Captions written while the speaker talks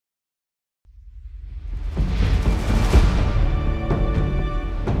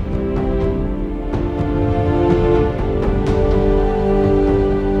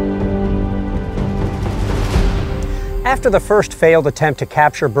After the first failed attempt to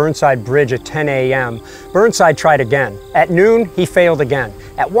capture Burnside Bridge at 10 a.m., Burnside tried again. At noon, he failed again.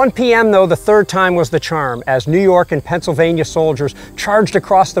 At 1 p.m., though, the third time was the charm, as New York and Pennsylvania soldiers charged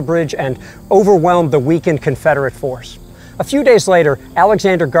across the bridge and overwhelmed the weakened Confederate force. A few days later,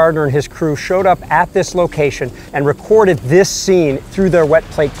 Alexander Gardner and his crew showed up at this location and recorded this scene through their wet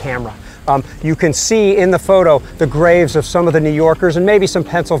plate camera. You can see in the photo the graves of some of the New Yorkers and maybe some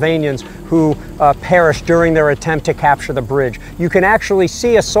Pennsylvanians who perished during their attempt to capture the bridge. You can actually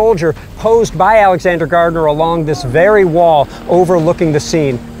see a soldier posed by Alexander Gardner along this very wall overlooking the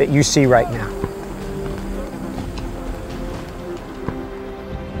scene that you see right now.